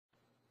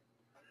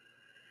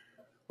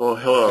Well,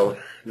 hello.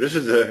 This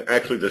is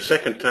actually the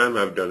second time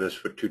I've done this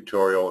for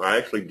tutorial. I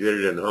actually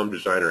did it in Home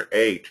Designer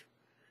 8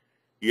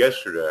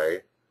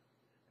 yesterday,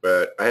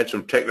 but I had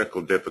some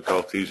technical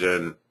difficulties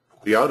and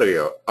the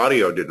audio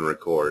didn't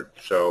record.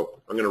 So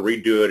I'm going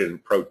to redo it in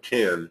Pro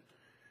 10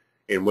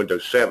 in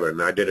Windows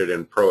 7. I did it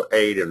in Pro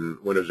 8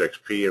 and Windows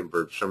XP, and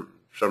for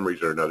some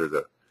reason or another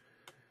the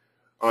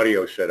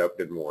audio setup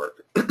didn't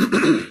work.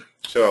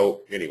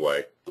 So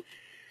anyway,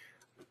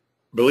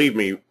 believe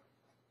me,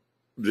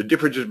 the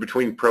differences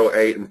between Pro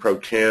 8 and Pro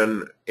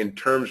 10 in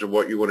terms of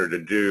what you wanted to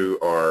do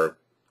are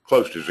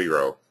close to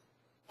zero.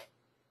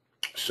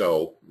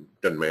 So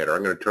doesn't matter.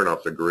 I'm going to turn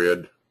off the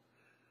grid.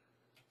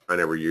 I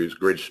never use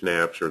grid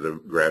snaps or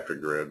the graphic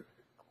grid.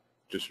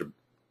 Just a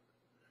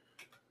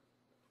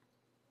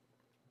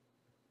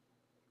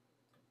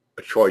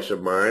choice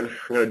of mine.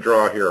 I'm going to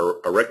draw here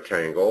a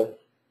rectangle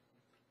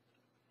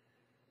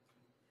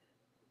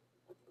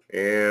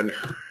and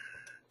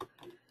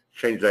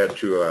change that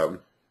to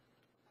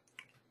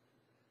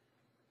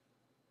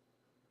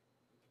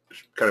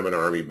kind of an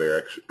army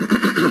barracks.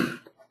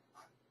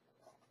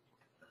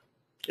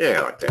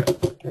 Yeah, like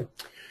that.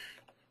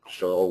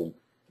 So,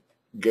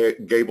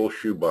 gable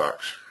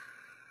shoebox.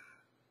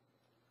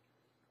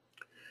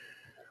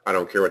 I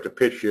don't care what the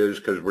pitch is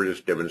because we're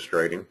just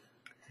demonstrating.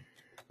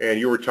 And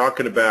you were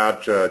talking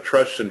about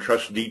truss and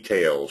truss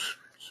details.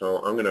 So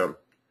I'm gonna,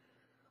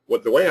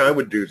 the way I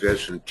would do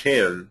this in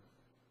 10,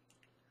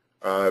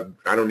 I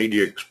don't need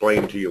to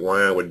explain to you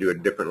why I would do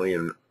it differently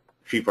in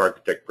Chief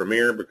Architect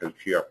Premiere, because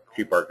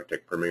Chief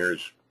Architect Premiere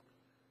is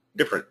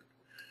different.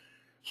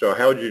 So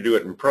how would you do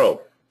it in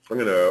Pro? I'm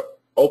going to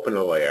open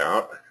a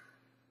layout,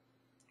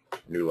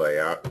 new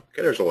layout.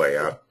 Okay, there's a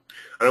layout.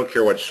 I don't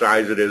care what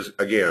size it is.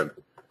 Again,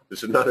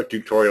 this is not a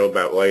tutorial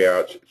about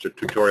layouts. It's a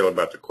tutorial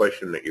about the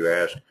question that you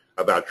asked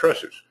about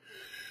trusses.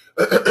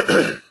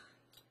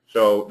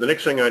 So the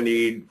next thing I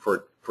need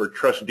for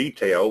truss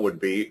detail would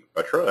be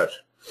a truss.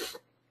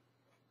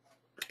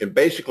 And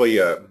basically,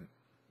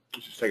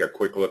 let's just take a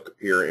quick look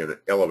here in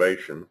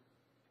elevation.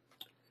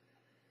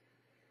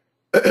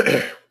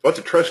 What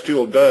the truss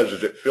tool does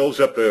is it fills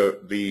up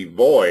the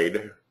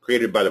void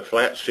created by the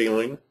flat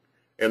ceiling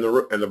and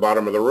the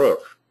bottom of the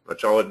roof.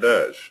 That's all it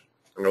does.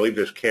 I'm going to leave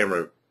this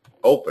camera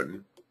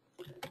open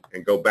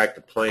and go back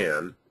to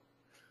plan.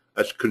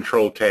 That's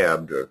Control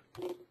Tab to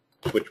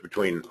switch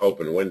between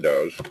open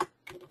windows.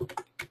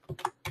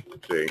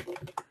 Let's see,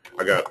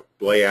 I got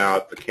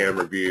layout, the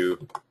camera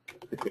view,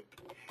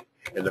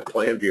 and the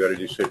plan view. I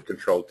just hit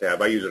Control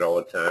Tab. I use it all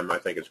the time. I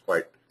think it's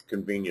quite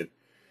convenient.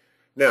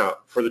 Now,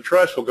 for the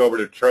truss, we'll go over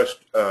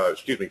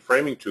to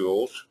framing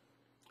tools.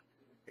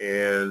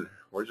 And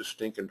where's the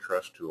stinking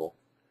truss tool?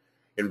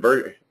 In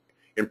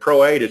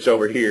Pro 8, it's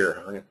over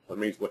here. Let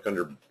me look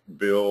under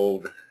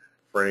Build,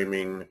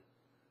 Framing.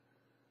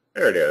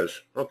 There it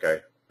is.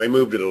 Okay. They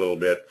moved it a little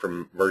bit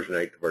from version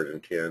 8 to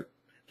version 10.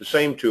 The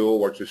same tool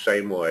works the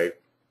same way.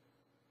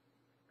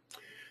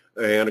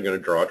 And I'm going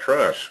to draw a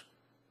truss.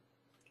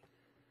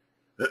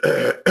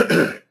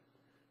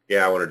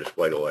 Yeah, I want to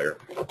display the layer.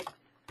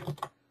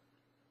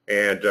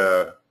 And,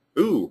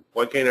 ooh,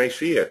 why can't I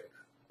see it?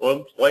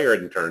 Well, the layer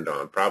isn't turned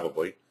on,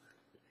 probably.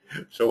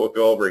 So we'll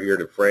go over here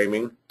to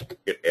Framing,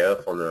 hit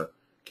F on the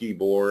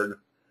keyboard.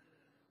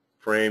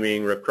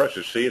 Framing, rip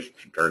trusses. See, it's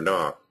turned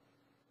off.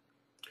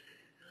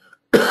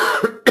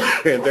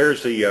 And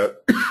there's the,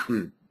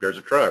 there's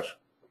a truss.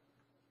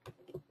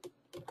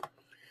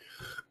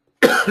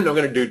 I'm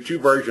going to do two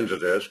versions of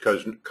this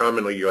because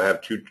commonly you'll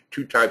have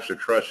two types of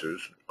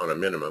trusses on a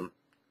minimum.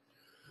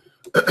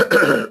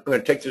 I'm going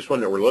to take this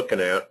one that we're looking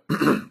at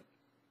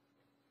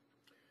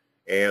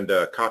and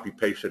copy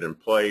paste it in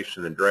place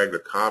and then drag the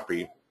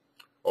copy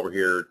over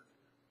here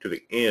to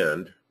the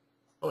end.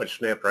 Oh, it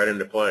snapped right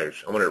into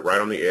place. I want it right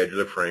on the edge of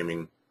the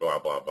framing, blah,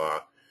 blah, blah.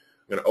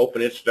 I'm going to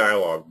open its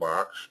dialog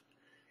box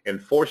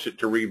and force it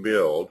to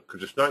rebuild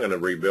because it's not going to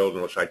rebuild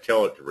unless I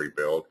tell it to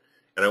rebuild.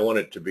 And I want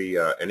it to be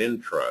an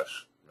end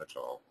truss. That's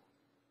all.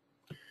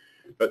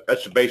 But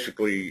that's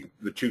basically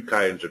the two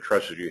kinds of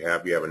trusses you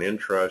have. You have an end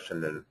truss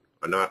and then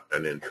not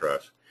an end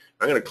truss.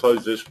 I'm going to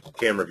close this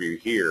camera view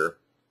here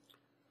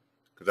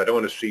because I don't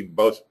want to see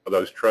both of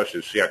those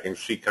trusses. See, I can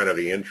see kind of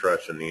the end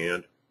truss in the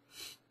end.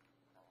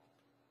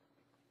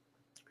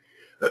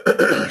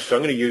 So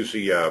I'm going to use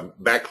the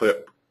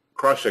backclip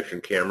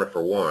cross-section camera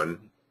for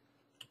one.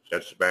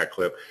 That's the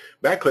backclip.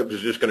 Backclip is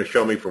just going to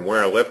show me from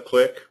where I left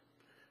click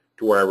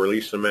to where I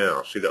release the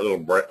mouse. See that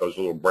those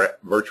little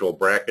virtual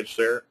brackets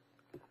there?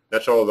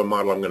 That's all of the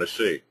model I'm going to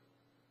see.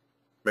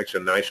 Makes a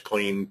nice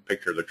clean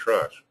picture of the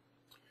truss.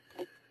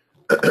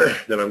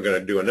 Then I'm going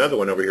to do another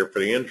one over here for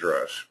the end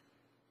truss.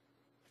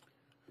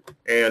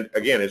 And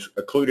again, it's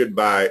occluded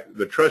by,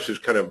 the truss is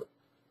kind of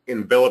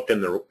enveloped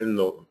in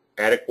the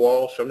attic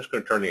wall. So I'm just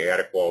going to turn the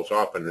attic walls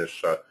off in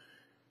this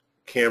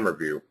camera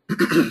view.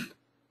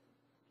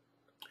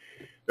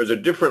 There's a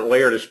different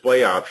layer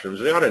display options.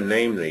 They ought to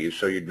name these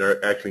so you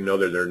actually know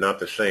that they're not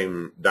the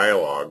same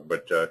dialog.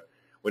 But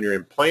when you're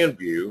in plan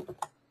view,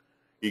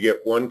 you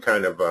get one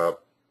kind of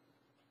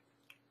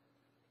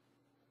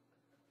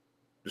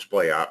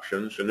display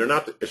options, and they're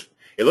not.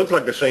 It looks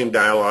like the same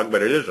dialog,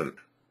 but it isn't.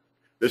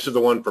 This is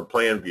the one for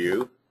plan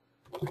view,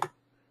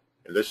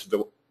 and this is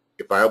the.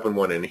 If I open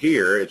one in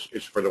here,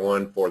 it's for the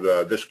one for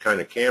this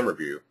kind of camera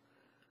view.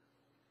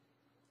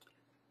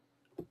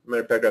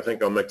 Matter of fact, I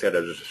think I'll make that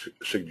as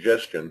a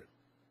suggestion.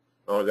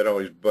 Oh, that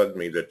always bugged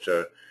me.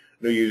 That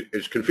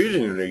it's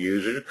confusing to new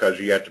users because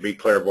you have to be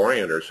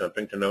clairvoyant or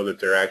something to know that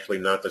they're actually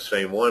not the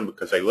same one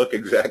because they look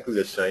exactly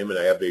the same and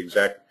they have the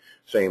exact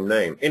same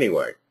name.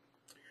 Anyway,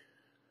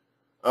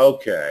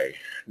 okay.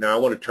 Now I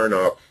want to turn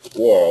off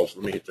walls.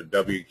 Let me hit the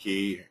W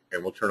key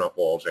and we'll turn off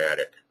walls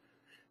attic.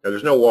 Now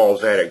there's no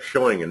walls attic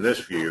showing in this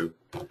view,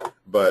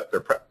 but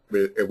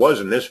it was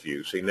in this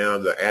view. See, now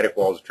the attic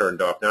wall is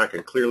turned off. Now I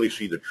can clearly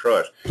see the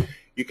truss.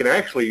 You can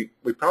actually,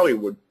 we probably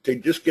would, to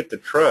just get the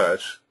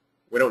truss,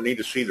 we don't need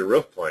to see the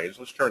roof planes.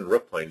 Let's turn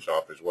roof planes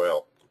off as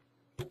well.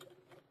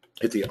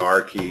 Hit the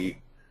R key,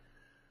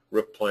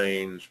 roof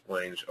planes,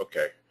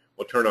 okay.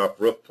 We'll turn off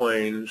roof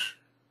planes.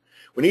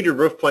 We needed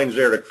roof planes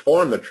there to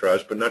form the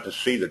truss, but not to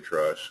see the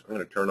truss. I'm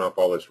going to turn off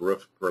all this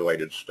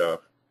roof-related stuff.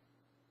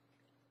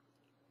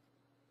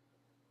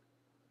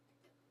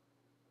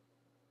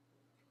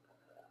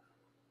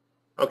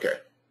 Okay.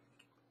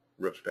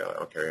 Roofs palette.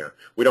 Okay, yeah.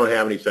 We don't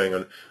have anything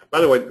on.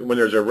 By the way, when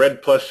there's a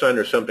red plus sign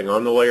or something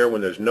on the layer,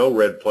 when there's no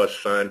red plus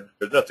sign,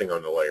 there's nothing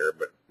on the layer,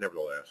 but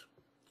nevertheless.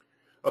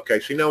 Okay,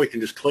 see now we can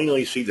just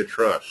cleanly see the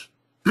truss.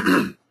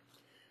 And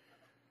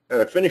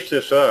to finish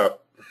this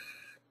up,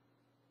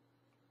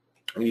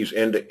 I'm going to use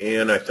end to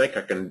end. I think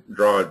I can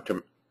draw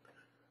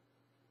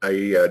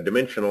a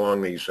dimension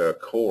along these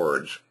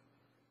chords.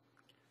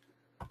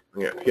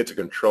 Yeah, hit the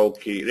control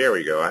key. There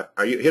we go.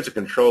 I hit the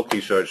control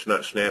key so it's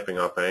not snapping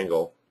off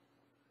angle.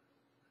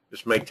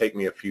 This may take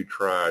me a few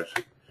tries.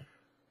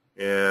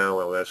 Yeah,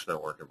 well, that's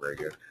not working very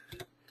good.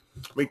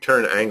 Let me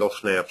turn angle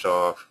snaps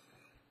off.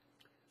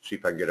 See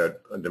if I can get a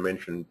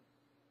dimension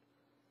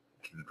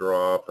to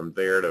draw from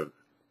there to.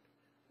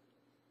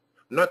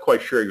 I'm not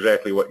quite sure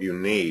exactly what you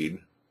need.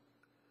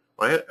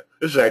 This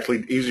is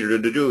actually easier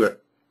to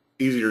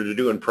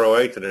do in Pro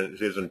 8 than it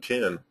is in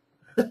 10.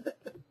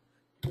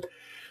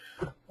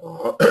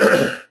 All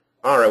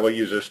right, we'll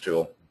use this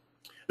tool.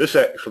 This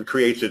actually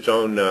creates its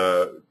own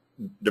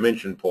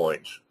dimension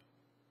points.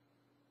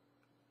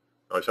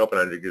 I was hoping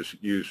I could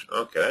just use,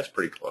 okay, that's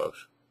pretty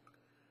close.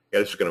 Yeah,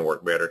 this is going to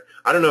work better.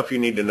 I don't know if you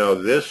need to know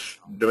this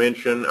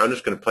dimension. I'm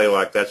just going to play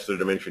like that's the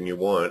dimension you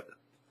want.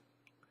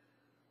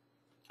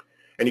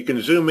 And you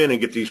can zoom in and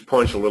get these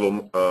points a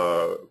little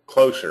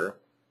closer.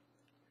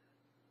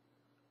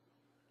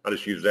 I'll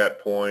just use that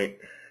point.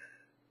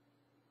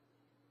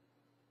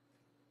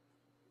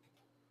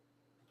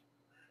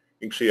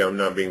 You can see I'm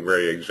not being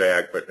very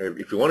exact, but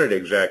if you wanted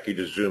exact, you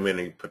just zoom in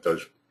and put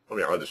those. I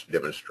mean, I'll just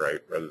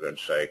demonstrate rather than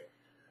say,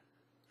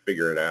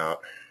 figure it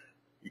out.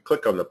 You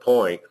click on the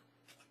point,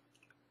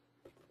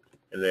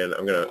 and then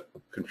I'm going to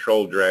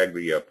control drag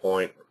the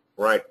point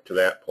right to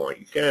that point.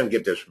 You can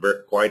get this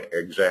quite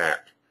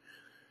exact.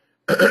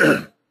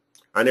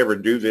 I never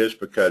do this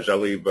because I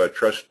leave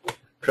truss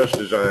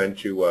design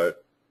to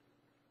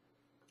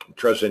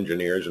truss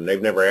engineers, and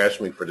they've never asked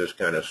me for this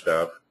kind of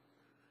stuff.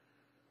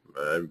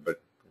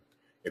 But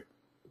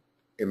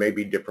it may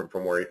be different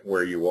from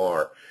where you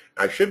are.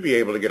 I should be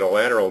able to get a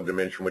lateral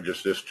dimension with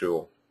just this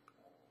tool.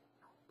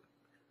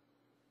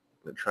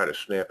 I'm going to try to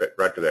snap it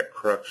right to that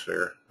crux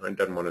there. It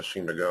doesn't want to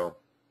seem to go.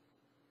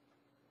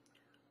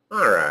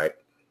 All right.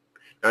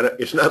 Now,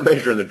 it's not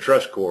measuring the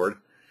truss cord.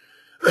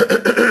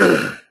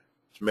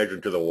 It's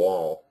measuring to the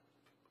wall.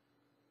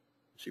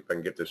 Let's see if I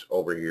can get this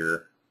over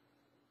here.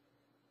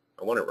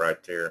 I want it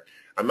right there.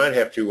 I might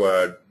have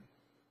to,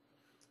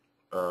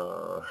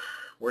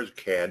 where's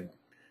CAD?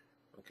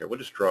 Okay, we'll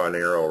just draw an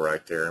arrow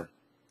right there.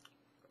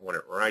 I want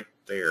it right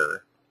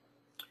there.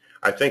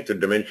 I think the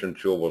dimension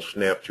tool will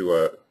snap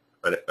to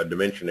a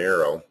dimension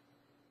arrow.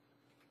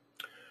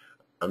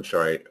 I'm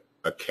sorry,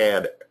 a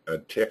CAD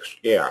text.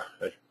 Yeah.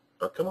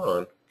 Oh, come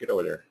on, get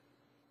over there.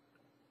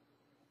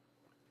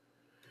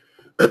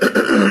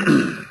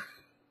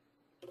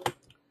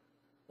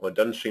 Well, it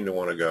doesn't seem to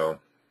want to go.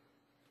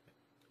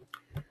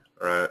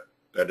 All right,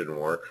 that didn't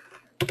work.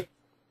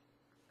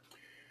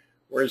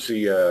 Where's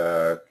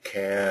the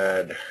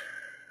CAD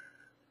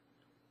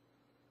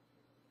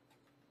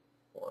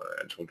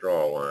lines? We'll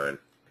draw a line.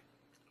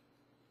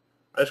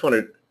 I just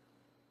wanted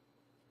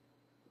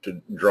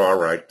to draw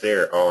right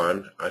there.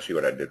 Oh, I see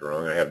what I did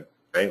wrong. I have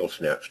angle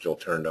snap still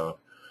turned off.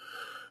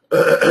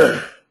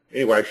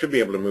 Anyway, I should be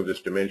able to move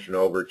this dimension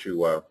over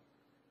to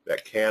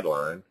that CAD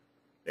line.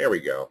 There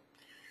we go.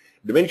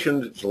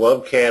 Dimensions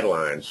love CAD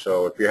lines,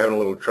 so if you're having a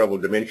little trouble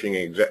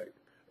dimensioning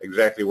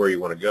exactly where you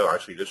want to go, I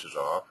see this is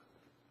off.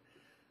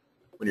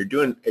 When you're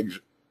doing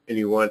and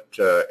you want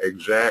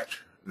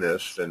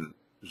exactness, then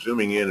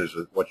zooming in is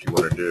what you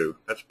want to do.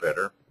 That's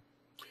better.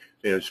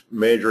 And it's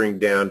measuring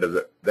down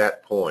to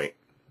that point.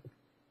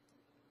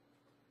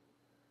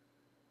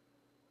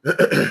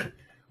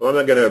 Well,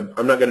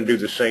 I'm not gonna do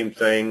the same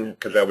thing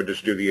because I would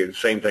just do the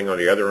same thing on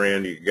the other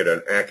end. You can get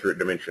an accurate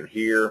dimension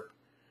here.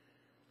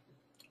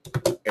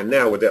 And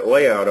now with that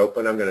layout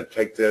open, I'm going to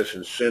take this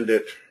and send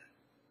it.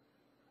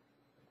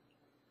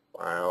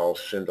 File,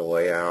 send a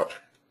layout.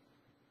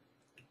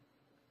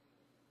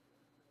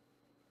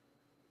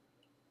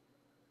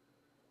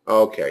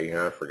 Okay,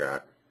 yeah, I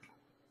forgot.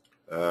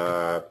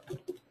 I'm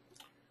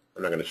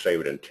not going to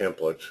save it in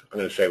templates. I'm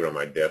going to save it on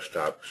my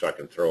desktop so I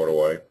can throw it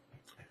away.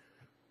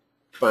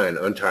 Fine,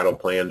 Untitled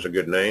Plan's a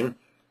good name.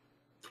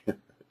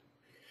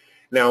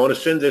 Now I want to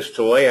send this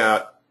to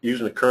layout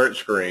using the current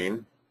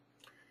screen,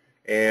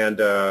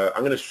 and I'm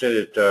going to send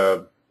it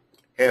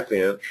 1/2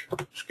 inch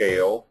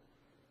scale,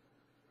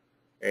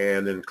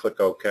 and then click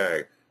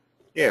OK.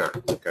 Yeah,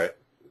 okay.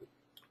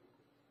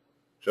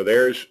 So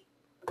there's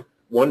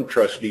one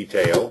truss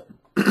detail,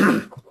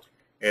 and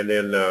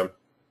then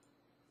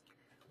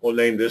we'll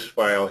name this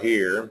file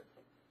here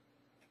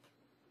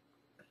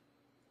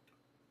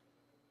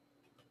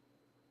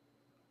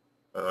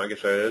I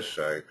guess that is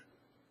safe.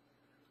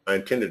 I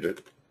intended to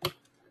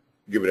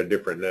give it a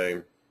different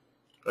name.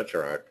 That's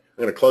all right.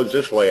 I'm going to close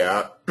this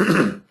layout,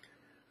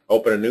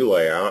 open a new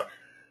layout.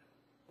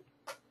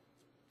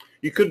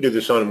 You could do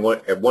this on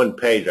one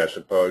page, I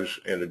suppose,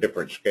 in a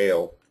different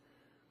scale.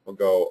 We'll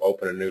go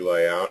open a new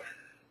layout,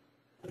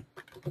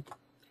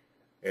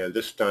 and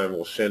this time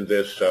we'll send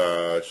this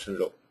send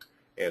it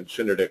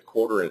at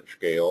 1/4 inch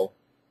scale,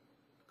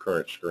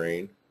 current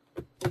screen.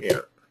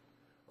 Yeah,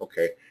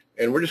 okay.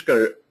 And I'm just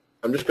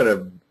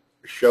gonna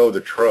show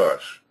the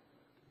truss.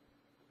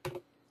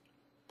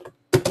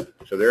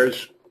 So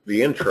there's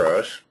the end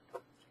truss.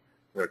 I'm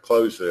going to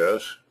close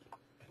this,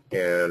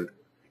 and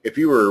if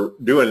you were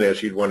doing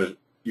this, you'd want to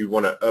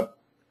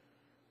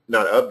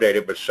not update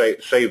it, but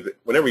save it.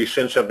 Whenever you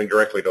send something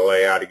directly to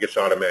layout, it gets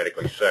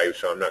automatically saved.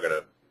 So I'm not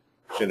going to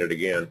send it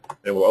again.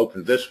 And we'll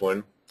open this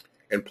one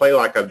and play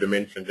like I've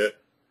dimensioned it,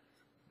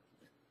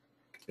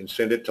 and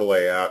send it to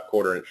layout,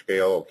 1/4 inch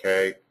scale.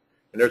 Okay.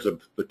 And there's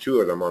the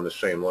two of them on the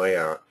same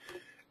layout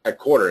at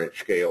 1/4 inch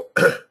scale.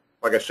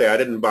 Like I say, I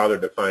didn't bother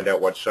to find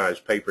out what size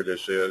paper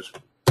this is.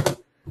 It's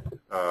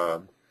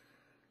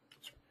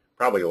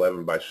probably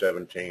 11 by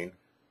 17.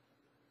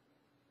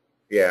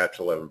 Yeah, it's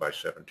 11 by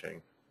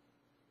 17.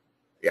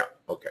 Yeah,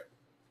 okay.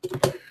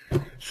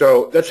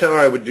 So that's how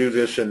I would do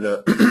this in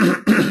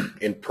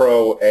in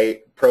Pro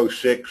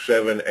 6,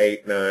 7,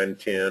 8, 9,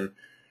 10,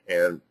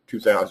 and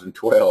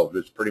 2012.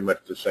 It's pretty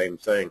much the same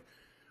thing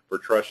for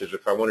trusses.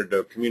 If I wanted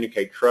to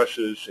communicate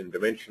trusses and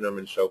dimension them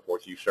and so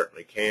forth, you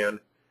certainly can.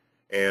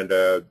 And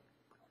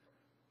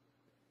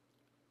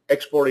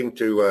exporting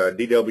to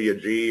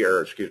DWG,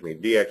 or excuse me,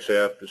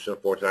 DXF and so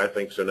forth, I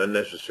think is an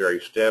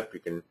unnecessary step. You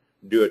can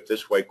do it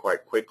this way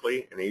quite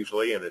quickly and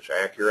easily, and it's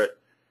accurate.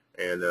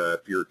 And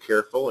if you're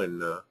careful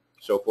and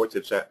so forth,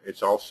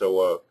 it's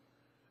also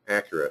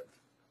accurate.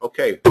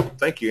 Okay,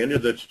 thank you. End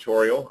of the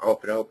tutorial. I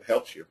hope it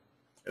helps you.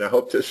 And I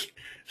hope this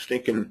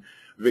stinking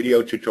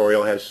video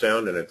tutorial has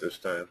sound in it this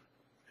time.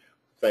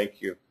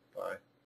 Thank you. Bye.